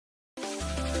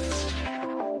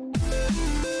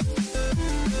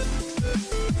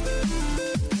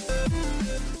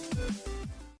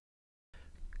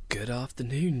Good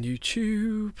afternoon,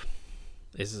 YouTube.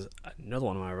 This is another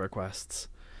one of my requests.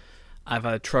 I've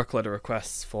had a truckload of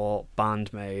requests for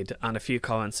Band-Maid, and a few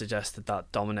comments suggested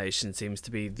that Domination seems to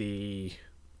be the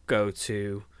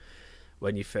go-to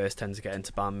when you first tend to get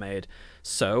into Band-Maid.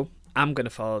 So I'm going to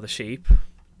follow the sheep,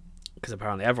 because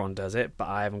apparently everyone does it, but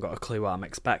I haven't got a clue what I'm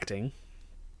expecting.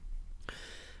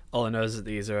 All I know is that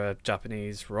these are a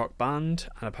Japanese rock band,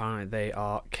 and apparently they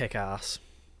are kick-ass.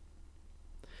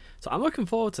 So I'm looking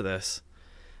forward to this.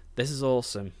 This is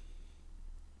awesome.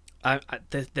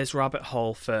 This rabbit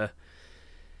hole for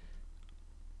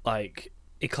like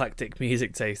eclectic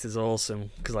music taste is awesome,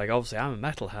 because like obviously I'm a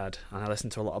metalhead and I listen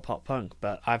to a lot of pop punk,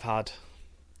 but I've had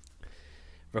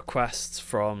requests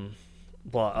from,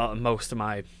 well, most of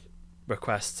my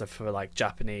requests are for like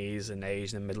Japanese and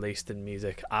Asian and Middle Eastern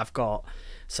music. I've got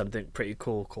something pretty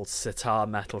cool called sitar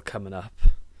metal coming up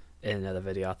in another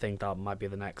video. I think that might be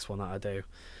the next one that I do.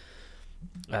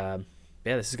 Yeah,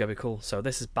 this is gonna be cool. So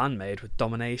this is Band-Maid with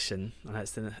Domination, and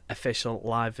it's an official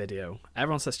live video.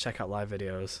 Everyone says check out live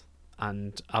videos,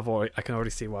 and I can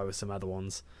already see why with some other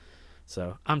ones.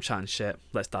 So I'm chatting shit.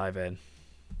 Let's dive in.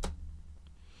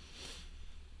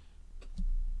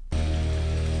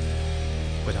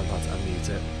 Wait, I'm about to unmute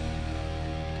it.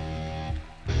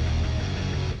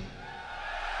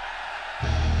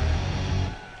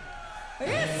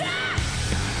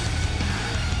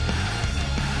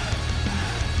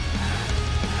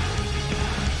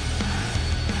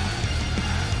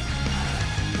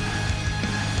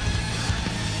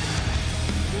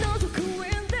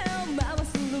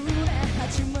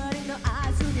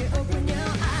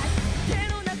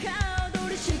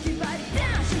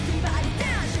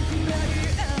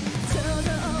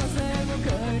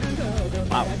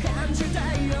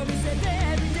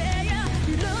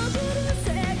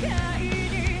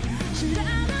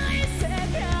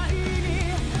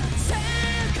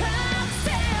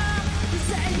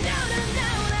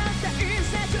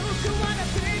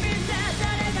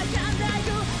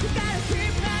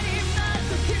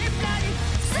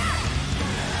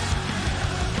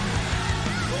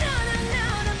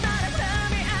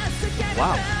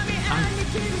 Wow.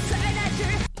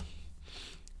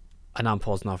 And I'm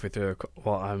pausing halfway through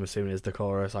what I'm assuming is the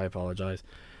chorus. I apologise.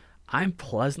 I'm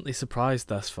pleasantly surprised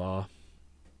thus far.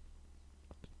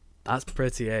 That's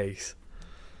pretty ace.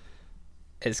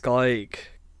 It's got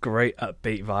like great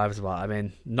upbeat vibes about it. I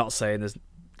mean, not saying there's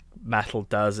metal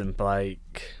doesn't, but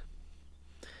like,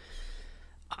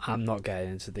 I'm not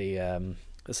getting into the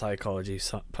psychology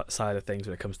side of things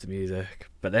when it comes to music.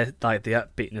 But like the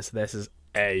upbeatness of this is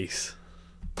ace.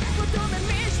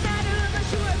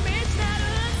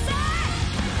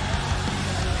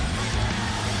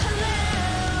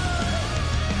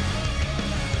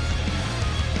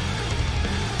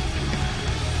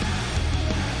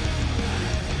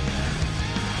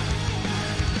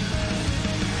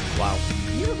 Wow.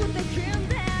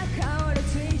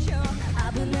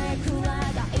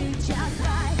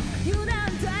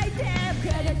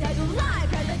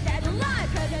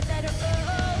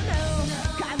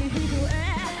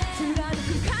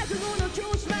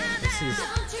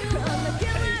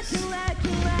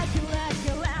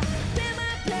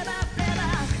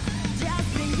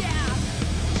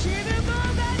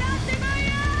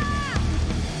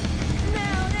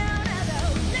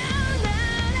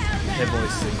 Her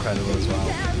voice is incredible as well.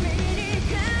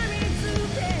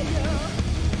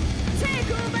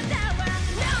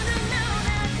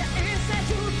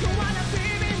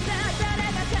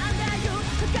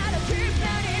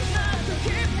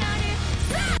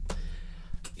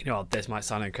 You know what, this might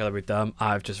sound incredibly dumb.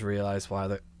 I've just realised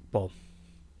why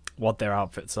what their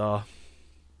outfits are.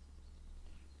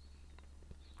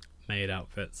 Maid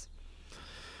outfits.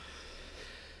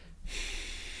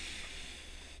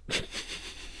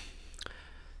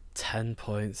 10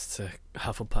 points to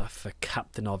Hufflepuff for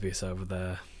Captain Obvious over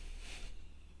there.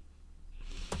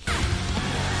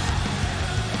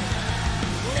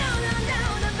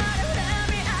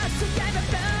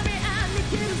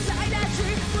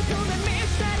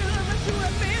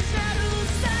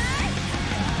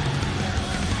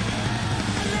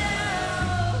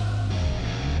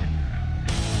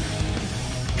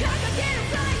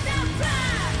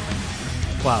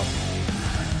 Wow.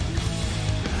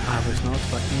 I was not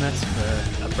expecting this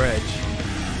for a bridge.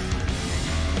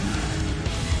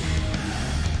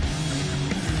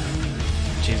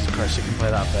 Jesus Christ, you can play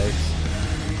that bass.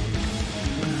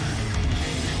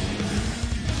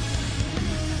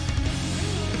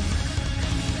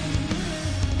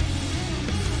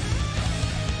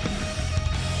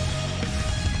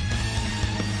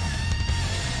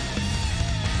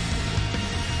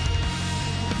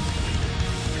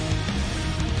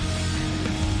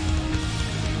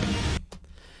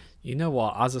 You know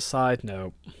what? As a side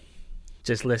note,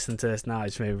 just listen to this now. It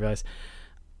just made me realize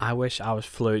I wish I was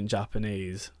fluent in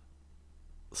Japanese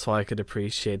so I could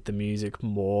appreciate the music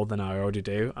more than I already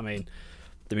do. I mean,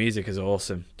 the music is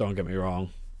awesome, don't get me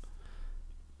wrong.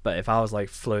 But if I was like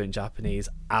fluent in Japanese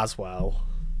as well,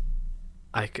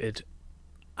 I could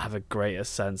have a greater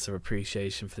sense of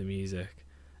appreciation for the music.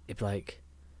 It'd be like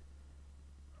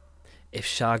if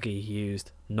Shaggy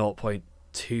used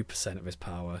 0.2% of his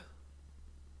power.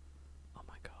 Oh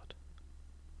my god.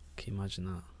 Can you imagine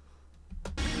that?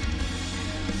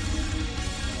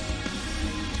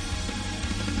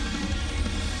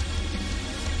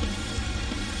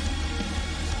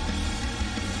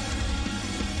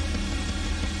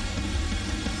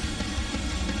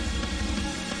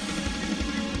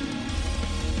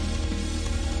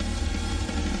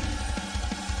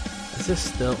 Is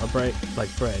this still a bridge?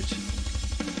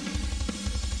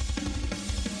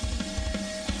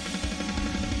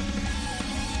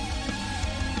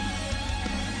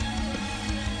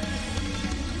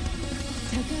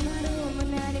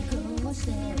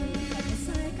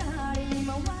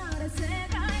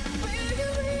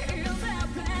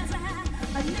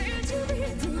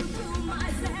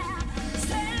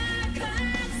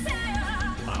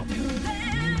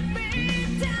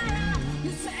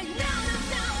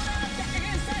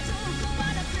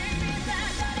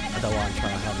 I don't want to try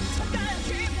having some.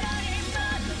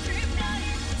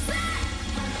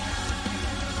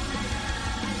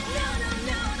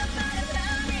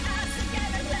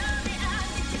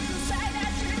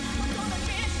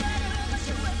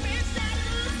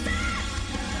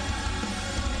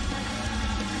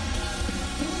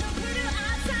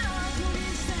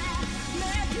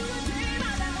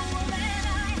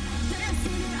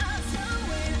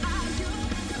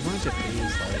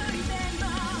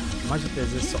 Imagine if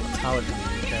there's this sort of talent in the UK.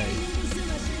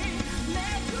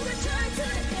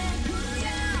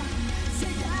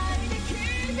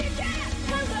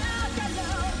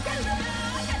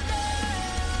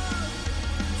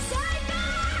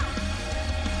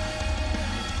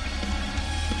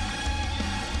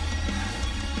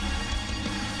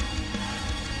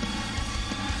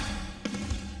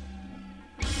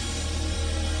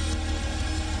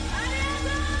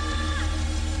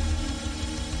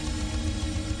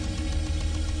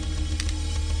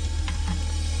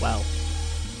 Well,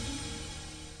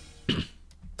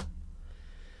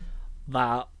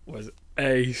 that was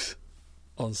ace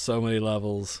on so many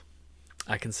levels.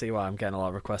 I can see why I'm getting a lot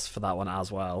of requests for that one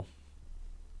as well.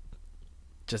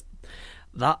 Just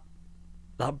that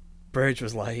bridge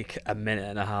was like a minute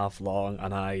and a half long,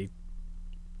 and I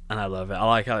love it. I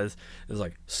like how it was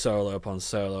like solo upon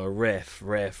solo, riff,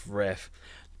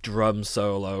 drum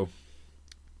solo.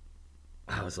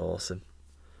 That was awesome.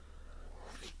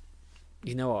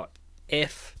 You know what?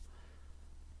 If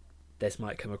this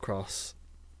might come across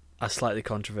as slightly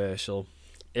controversial,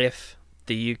 if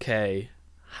the UK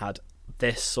had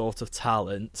this sort of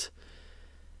talent,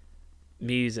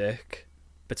 music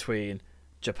between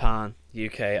Japan,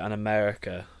 UK and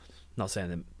America, not saying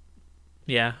that,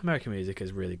 yeah, American music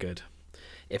is really good.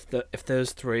 If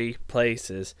those three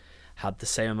places had the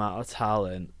same amount of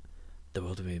talent, the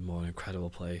world would be a more incredible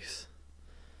place.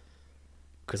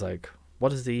 Because like, what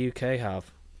does the UK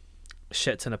have? A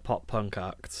shit ton of pop punk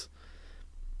acts.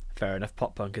 Fair enough,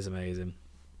 pop punk is amazing.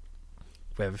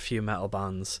 We have a few metal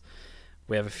bands.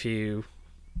 We have a few,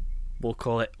 we'll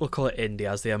call it indie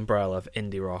as the umbrella of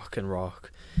indie rock and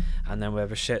rock. And then we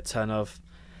have a shit ton of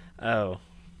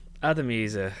other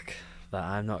music that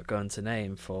I'm not going to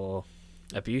name for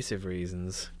abusive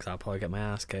reasons, because I'll probably get my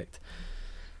ass kicked.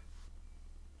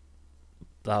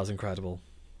 That was incredible.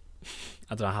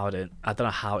 I don't know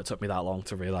how it took me that long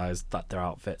to realise that their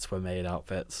outfits were made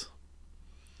outfits.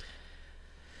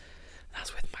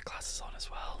 That's with my glasses on as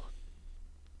well.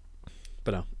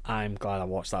 But no, I'm glad I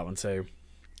watched that one too.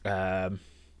 But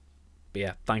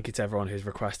yeah, thank you to everyone who's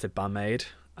requested Band-Maid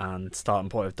and starting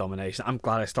point of Domination. I'm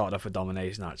glad I started off with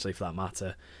Domination actually, for that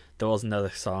matter. There was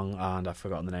another song and I've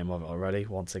forgotten the name of it already.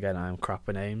 Once again, I'm crap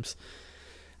with names.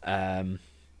 Yeah,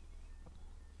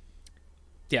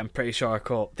 I'm pretty sure I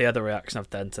caught the other reaction I've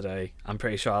done today. I'm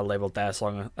pretty sure I labelled their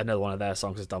song, another one of their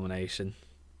songs, as Domination.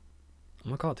 Oh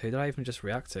my god, who did I even just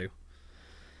react to?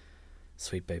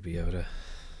 Sweet Baby Yoda.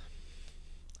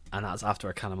 And that's after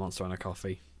a can of Monster and a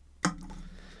coffee.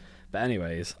 But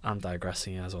anyways, I'm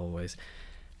digressing as always.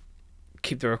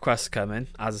 Keep the requests coming,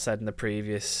 as I said in the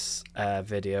previous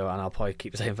video, and I'll probably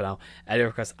keep saying for now. Any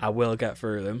requests, I will get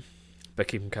through them, but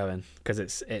keep them coming, because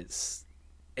it's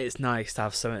nice to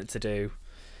have something to do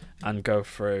and go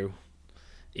through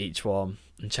each one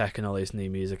and checking all this new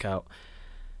music out.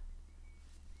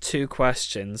 2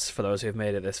 questions for those who've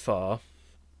made it this far,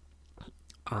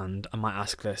 and I might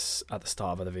ask this at the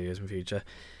start of other videos in future.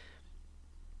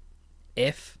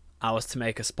 If I was to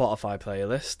make a Spotify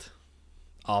playlist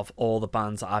of all the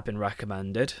bands that I've been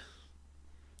recommended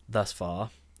thus far,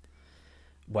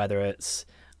 whether it's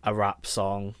a rap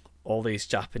song, all these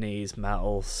Japanese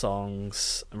metal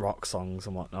songs, rock songs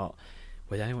and whatnot,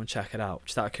 would anyone check it out?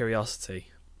 Just out of curiosity.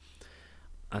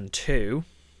 And 2,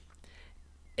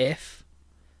 if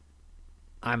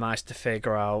I managed to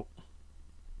figure out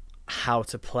how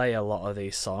to play a lot of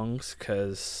these songs,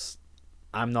 because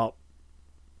I'm not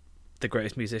the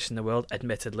greatest musician in the world,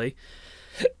 admittedly,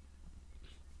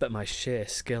 but my sheer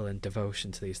skill and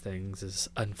devotion to these things is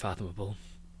unfathomable.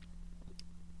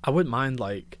 I wouldn't mind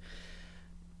like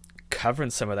covering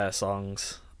some of their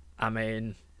songs. I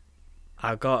mean,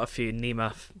 I've got a few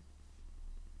I'm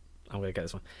gonna get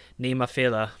this one. Nima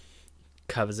Fila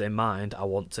covers in mind I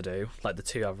want to do, like the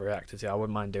 2 I've reacted to. I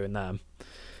wouldn't mind doing them.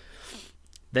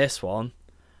 This one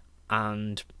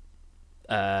and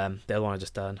the other one I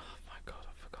just done. Oh my god,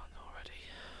 I've forgotten already.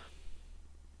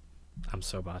 I'm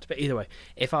so bad. But either way,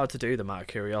 if I were to do them out of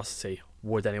curiosity,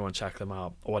 would anyone check them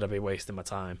out, or would I be wasting my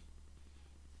time?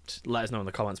 Just let us know in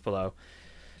the comments below,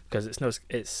 because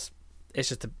it's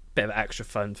just a bit of extra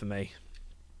fun for me.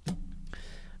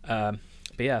 But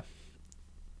yeah,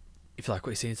 if you like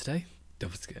what you're seeing today,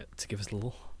 don't forget to give us a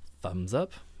little thumbs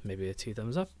up, maybe a 2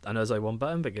 thumbs up. I know there's only 1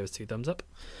 button, but give us 2 thumbs up.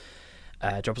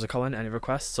 Drop us a comment, any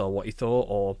requests or what you thought,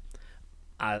 or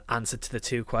answer to the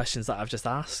 2 questions that I've just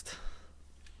asked.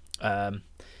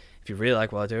 If you really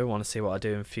like what I do, want to see what I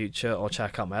do in future, or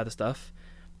check out my other stuff,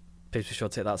 please be sure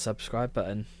to hit that subscribe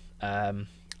button.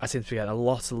 I seem to be getting a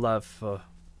lot of love for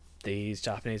these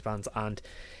Japanese bands, and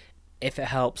if it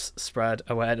helps spread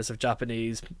awareness of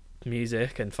Japanese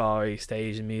music and Far East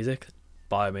Asian music,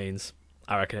 by all means,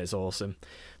 I reckon it's awesome.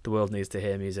 The world needs to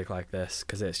hear music like this,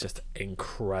 because it's just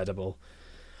incredible.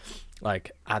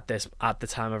 Like at the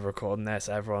time of recording this,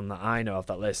 everyone that I know of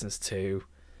that listens to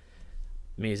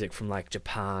music from like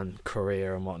Japan,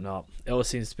 Korea and whatnot, it all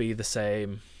seems to be the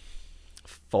same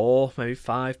 4, maybe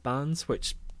 5 bands,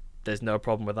 which there's no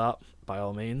problem with that by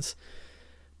all means.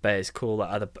 But it's cool that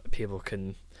other people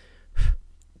can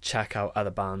check out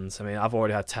other bands. I mean, I've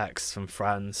already had texts from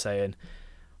friends saying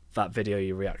that video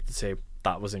you reacted to,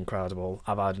 that was incredible,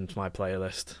 I've added them to my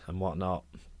playlist and whatnot.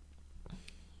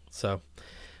 So,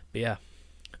 but yeah,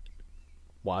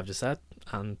 what I've just said,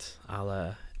 and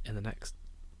I'll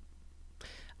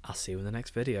see you in the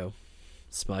next video.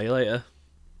 Smell you later.